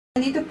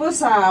Dito po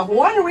sa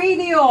Juan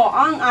Radio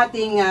ang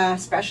ating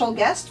special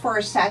guest for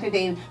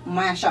Saturday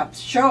Mashup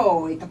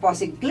Show. Ito po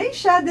si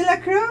Glisha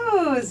Dela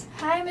Cruz.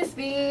 Hi, Miss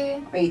B.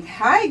 Wait,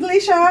 hi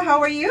Glisha,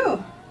 how are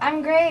you? I'm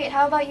great.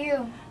 How about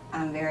you?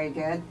 I'm very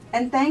good.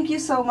 And thank you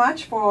so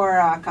much for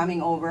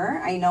coming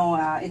over. I know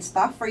it's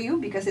tough for you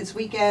because it's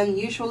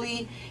weekend.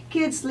 Usually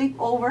kids sleep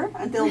over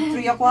until 3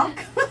 o'clock.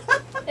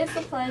 It's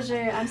a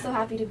pleasure. I'm so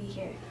happy to be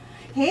here.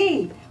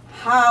 Hey,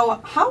 how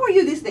are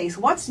you these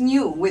days? What's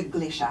new with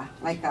Glisha?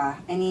 Like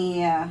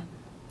any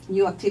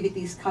new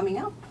activities coming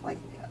up, like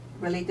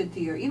related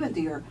to even to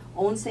your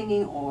own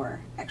singing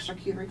or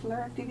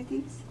extracurricular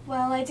activities?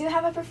 Well, I do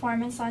have a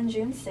performance on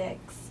June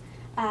 6th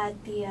at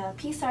the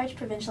Fairchild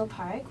Provincial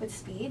Park with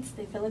SPIDS,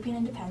 the Philippine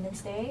Independence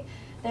Day.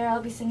 There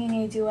I'll be singing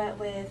a duet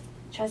with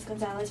Tres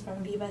Gonzalez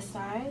from Viva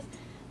Stars.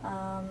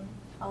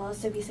 I'll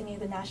also be singing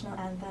the national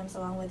anthems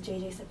along with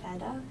JJ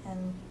Cepeda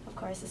and of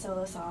course a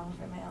solo song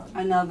for my own.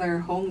 Another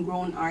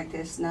homegrown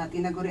artist na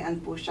tinagurian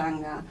po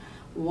siyang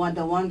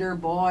the Wonder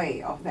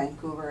Boy of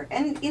Vancouver.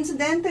 And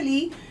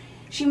incidentally,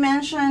 she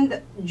mentioned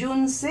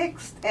June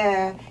 6th.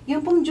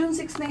 Yung pong June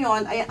 6th na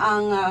yon ay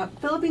ang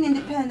Philippine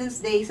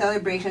Independence Day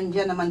celebration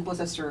dyan naman po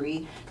sa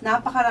Surrey.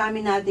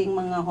 Napakarami nating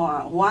mga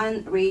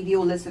Juan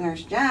Radio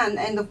listeners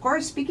dyan. And of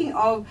course, speaking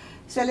of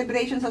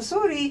celebration sa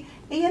Surrey,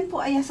 ayan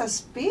po ay sa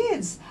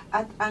SPIDS.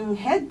 At ang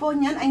head po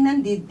niyan ay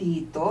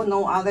nandito,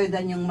 no other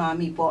than yung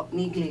mami po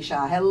ni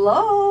Glisha.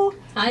 Hello!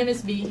 Hi,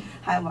 Miss B.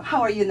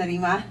 How are you,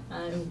 Narima?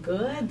 I'm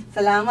good.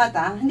 Salamat,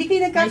 Hindi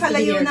kayo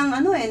nagkakalayo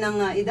Nice ng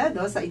edad,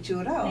 sa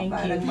itsura. Thank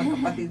Parang you.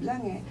 magkapatid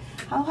lang,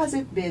 How has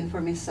it been for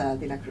Miss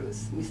Dela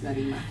Cruz, Miss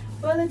Narima?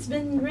 Well, it's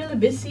been really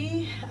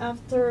busy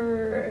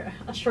after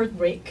a short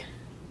break.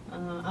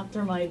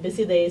 After my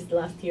busy days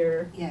last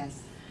year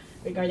Yes.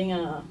 regarding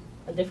a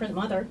different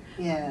matter.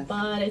 Yes.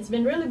 But it's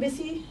been really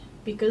busy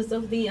because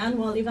of the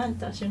annual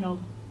event, as you know,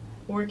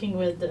 working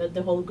with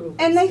the whole group.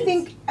 And I SPIDS.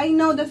 think, I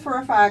know that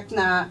for a fact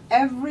na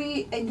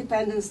every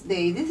Independence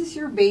Day, this is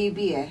your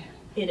baby,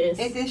 It is.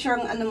 It is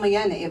yung ano mo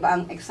yan, iba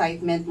ang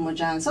excitement mo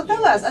dyan. So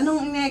tell us,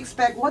 anong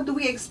ina-expect, what do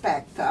we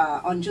expect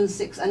on June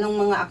 6? Anong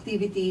mga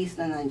activities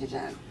na nandiyan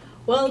dyan?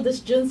 Well, this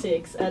June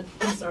 6th at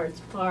Peace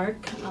Arts Park,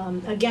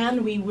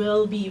 again, we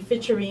will be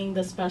featuring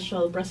the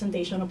special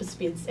presentation of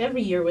SPIDS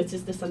every year, which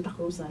is the Santa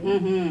Cruzan.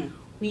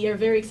 We are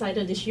very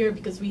excited this year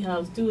because we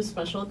have two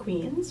special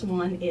queens.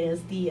 One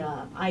is the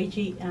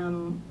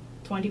IGM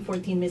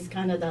 2014 Miss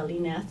Canada,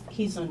 Lynette.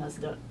 He's known as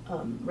the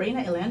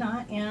Reina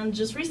Elena. And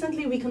just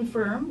recently we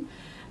confirmed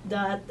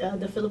that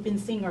the Philippine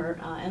singer,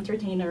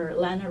 entertainer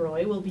Lana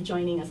Roy will be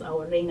joining as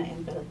our Reina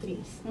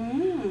Emperatriz.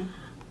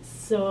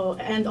 So,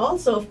 and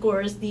also, of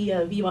course,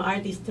 the Viva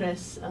artist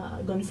Tres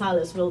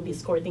Gonzalez will be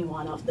escorting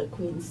one of the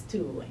queens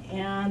too.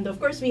 And of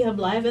course, we have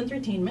live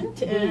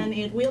entertainment, and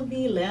it will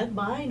be led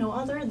by no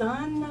other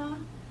than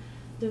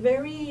the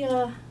very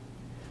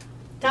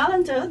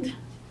talented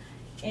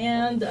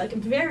and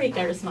very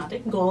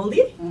charismatic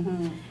Goldie.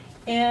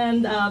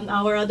 And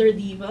our other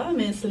diva,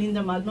 Miss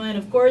Linda Magno, and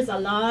of course,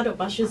 a lot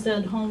of, as you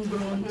said,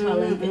 homegrown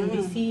talent in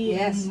BC.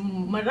 Yes.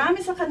 And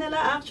marami sa kanila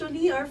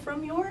actually are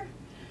from your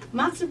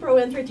Maxi Pro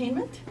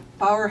Entertainment?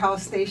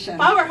 Powerhouse station.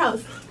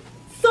 Powerhouse.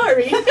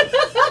 Sorry.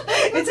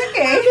 It's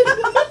okay.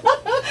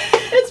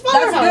 It's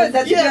Powerhouse.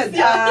 That's Yes, good.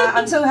 yeah.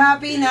 I'm so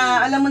happy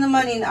na alam mo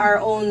naman in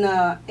our own,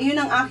 yun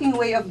ang aking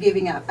way of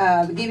giving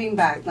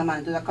back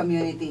naman to the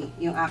community.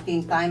 Yung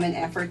aking time and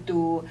effort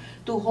to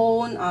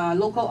hone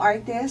local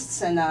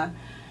artists and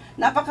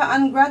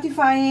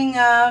napaka-ungratifying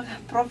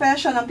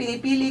profession ang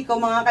pinipili ko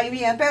mga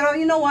kaibigan. Pero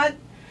you know what?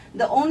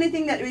 The only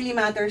thing that really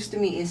matters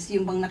to me is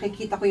yung bang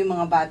nakikita ko yung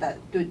mga bata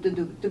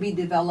to be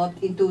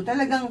developed into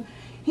talagang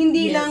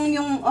hindi lang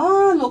yung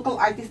local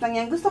artist lang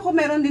yan. Gusto ko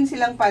meron din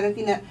silang parang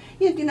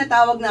yung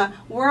tinatawag na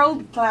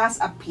world-class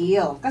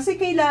appeal.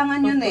 Kasi kailangan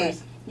yun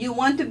You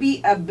want to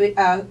be a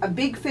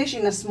big fish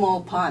in a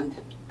small pond.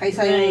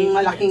 Kaysa yung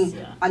malaking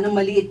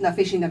maliit na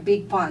fish in a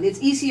big pond.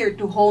 It's easier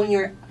to hone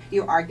your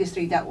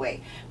artistry that way.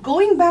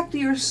 Going back to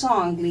your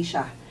song,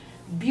 Glisha,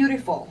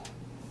 beautiful.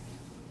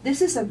 This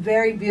is a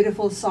very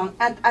beautiful song,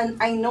 and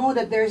I know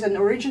that there's an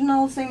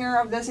original singer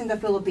of this in the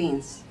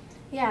Philippines.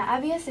 Yeah,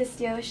 Abby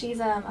Asistio,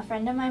 she's a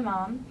friend of my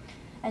mom,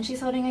 and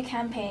she's holding a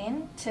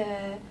campaign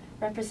to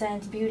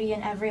represent beauty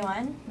in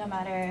everyone, no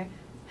matter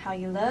how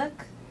you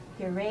look,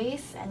 your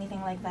race,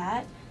 anything like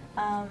that.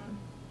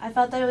 I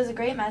felt that it was a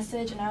great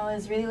message, and I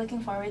was really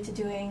looking forward to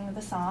doing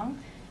the song.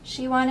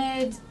 She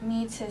wanted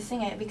me to sing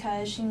it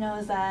because she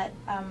knows that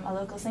I'm a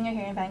local singer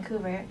here in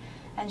Vancouver,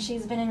 and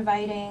she's been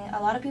inviting a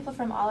lot of people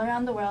from all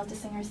around the world to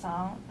sing her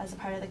song as a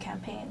part of the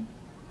campaign.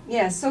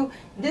 Yes, so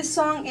this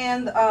song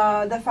and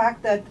the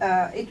fact that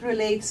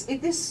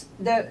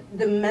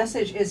the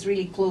message is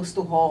really close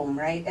to home,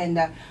 right? And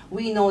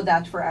we know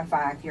that for a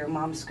fact, your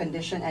mom's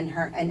condition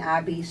and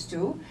Abby's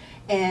too.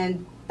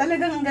 And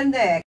talagang ang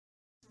ganda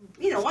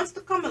wants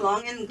to come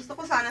along and gusto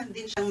ko sana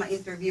din siyang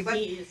ma-interview. But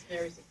he is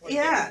very supportive.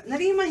 Yeah,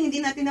 Narima, hindi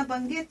natin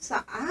nabanggit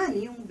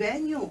saan yung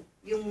venue.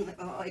 Yung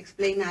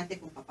explain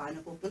natin kung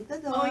paano pupunta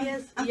doon. Oh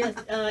yes, yes.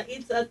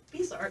 It's at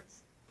Peace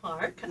Arts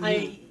Park.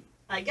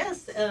 I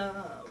guess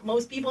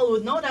most people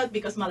would know that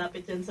because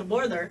malapit din sa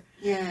border.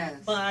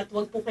 Yes. But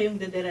wag po kayong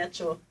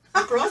dediretso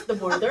across the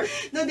border.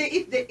 No,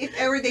 if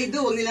ever they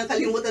do, huwag nilang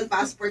kalimutan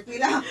passport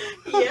nila.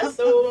 Yeah,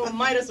 so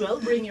might as well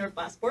bring your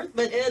passport.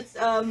 But it's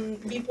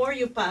before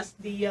you pass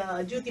the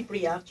duty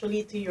free,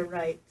 actually, to your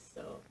right.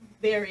 So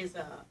there is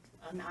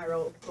an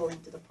arrow going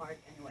to the park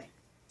anyway.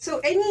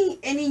 So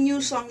any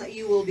new song that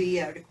you will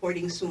be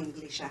recording soon,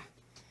 Glisha?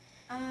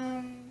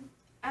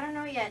 I don't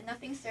know yet.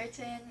 Nothing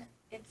certain.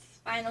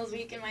 It's finals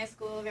week in my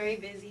school. Very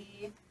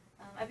busy.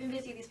 I've been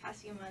busy these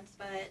past few months,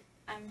 but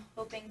I'm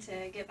hoping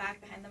to get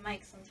back behind the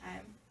mic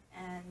sometime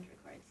and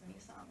record some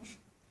new songs.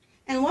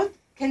 And what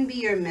can be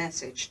your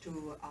message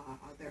to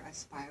other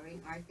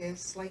aspiring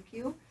artists like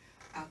you?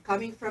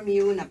 Coming from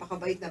you,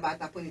 napakabait na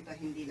bata po nito,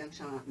 hindi lang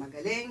siya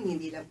magaling,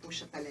 hindi lang po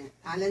siya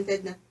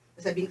talented na,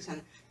 sabihin ko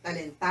sana,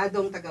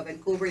 talentadong taga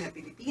Vancouver na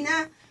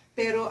Pilipina,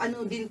 pero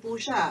ano din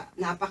po siya,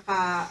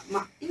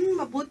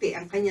 mabuti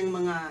ang kanyang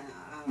mga,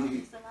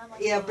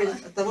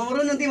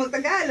 marunong din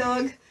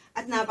mag-Tagalog,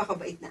 at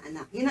napakabait na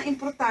anak. Yun ang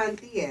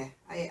importante eh.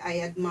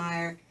 I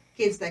admire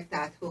kids like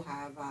that who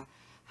have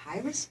high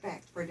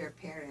respect for their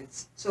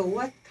parents. So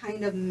what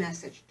kind of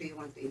message do you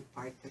want to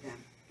impart to them?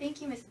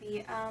 Thank you, Miss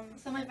B.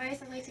 Some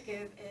advice I'd like to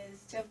give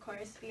is to, of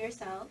course, be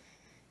yourself.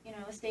 You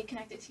know, stay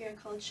connected to your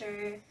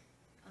culture.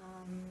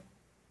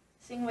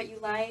 Sing what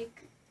you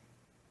like.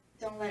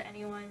 Don't let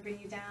anyone bring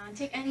you down.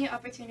 Take any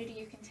opportunity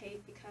you can take,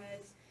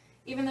 because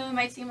even though it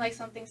might seem like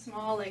something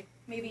small, like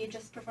maybe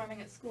just performing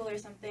at school or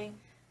something,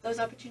 those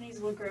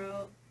opportunities will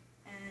grow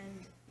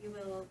and you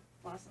will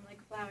blossom like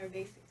a flower,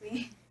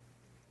 basically.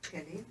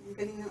 Galing. Ang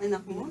galing ng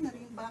anak mo.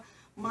 Narimba.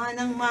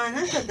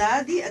 Manang-mana sa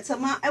daddy at sa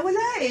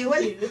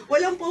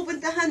walang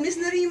pupuntahan. Miss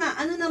Narima,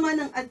 ano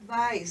naman ang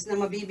advice na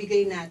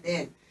mabibigay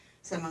natin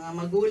sa mga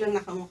magulang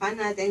na kamukha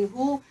natin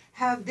who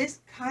have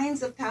these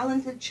kinds of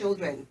talented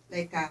children?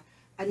 Like,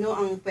 ano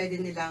ang pwede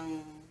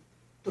nilang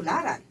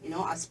tularan, you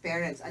know, as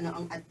parents? Ano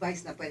ang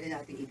advice na pwede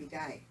natin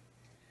ibigay?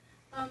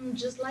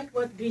 Just like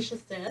what Glisha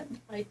said,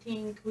 I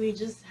think we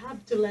just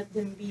have to let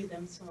them be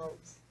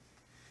themselves.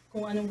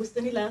 Kung anong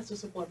gusto nila,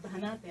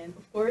 susuportahan natin.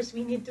 Of course,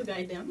 we need to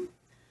guide them.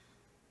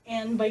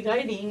 And by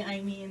guiding,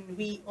 I mean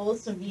we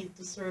also need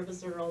to serve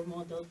as a role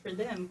model for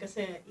them.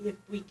 Kasi if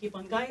we keep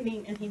on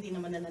guiding and hindi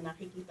naman nila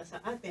nakikita sa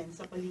atin,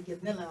 sa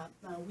paligid nila,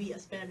 we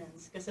as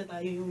parents, kasi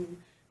tayo yung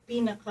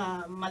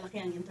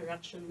pinaka-malaki ang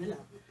interaction nila,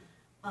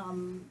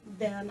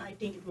 then I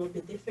think it will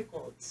be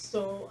difficult.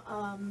 So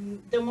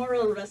the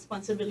moral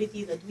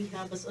responsibility that we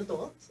have as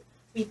adults,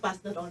 we pass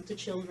that on to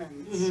children.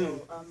 Mm-hmm. So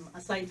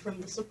aside from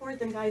the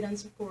support and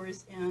guidance, of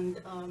course, and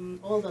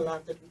all the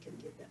love that we can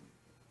give them.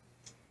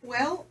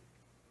 Well,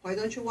 why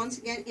don't you once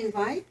again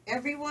invite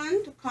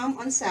everyone to come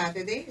on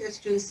Saturday, that's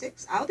June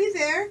 6th. I'll be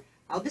there.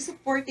 I'll be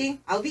supporting.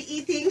 I'll be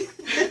eating.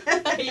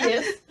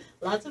 Yes,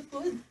 lots of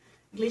food.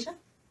 Glisha?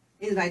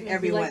 Invite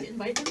everyone. Would you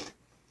like to invite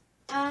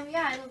them?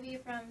 Yeah, it'll be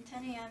from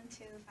 10 a.m.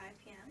 to 5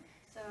 p.m.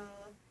 So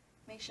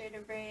make sure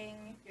to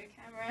bring your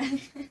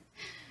cameras.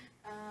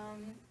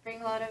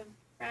 Bring a lot of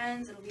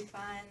friends. It'll be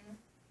fun.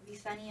 It'll be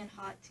sunny and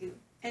hot too.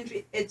 And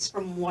it's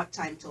from what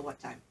time till what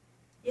time?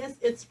 Yes,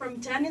 it's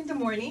from 10 in the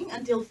morning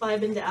until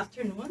 5 in the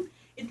afternoon.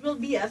 It will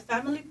be a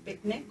family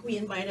picnic. We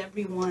invite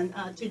everyone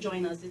to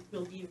join us. It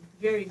will be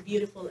very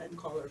beautiful and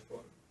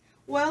colorful.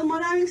 Well,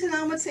 maraming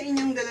salamat sa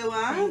inyong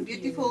dalawa. Thank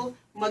Beautiful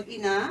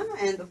mag-ina,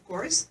 and of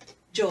course,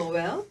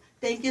 Joel.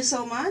 Thank you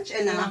so much.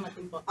 And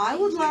I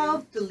would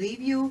love to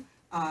leave you,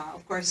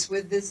 of course,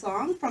 with this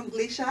song from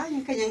Glisha,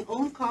 yung kanyang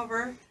own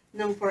cover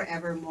ng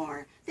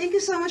Forevermore. Thank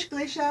you so much,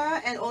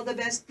 Glisha, and all the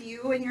best to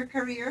you in your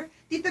career.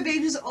 Tita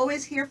Babes is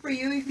always here for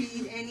you if you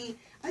need any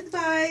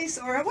advice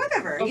or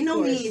whatever. Of you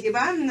know course. me, di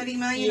ba?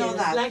 Narima, you know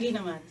that. Lagi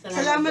naman.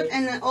 Salamat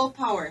and all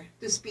power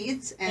to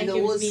SPIDS, and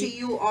we'll see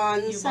you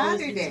on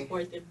Saturday. You've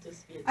always been supportive to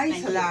SPIDS. Ay,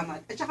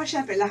 salamat. At saka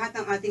syempre, lahat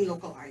ng ating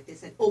local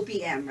artists at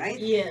OPM, right?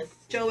 Yes.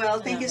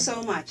 Joel, thank you so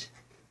much.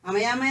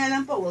 Mamaya-maya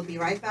lang po. We'll be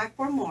right back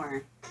for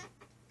more.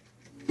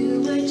 You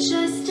were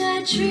just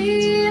a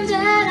dream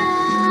that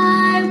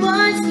I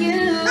once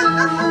knew.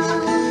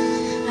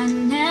 I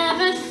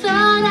never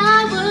thought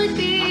I would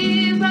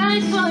be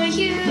right for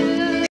you.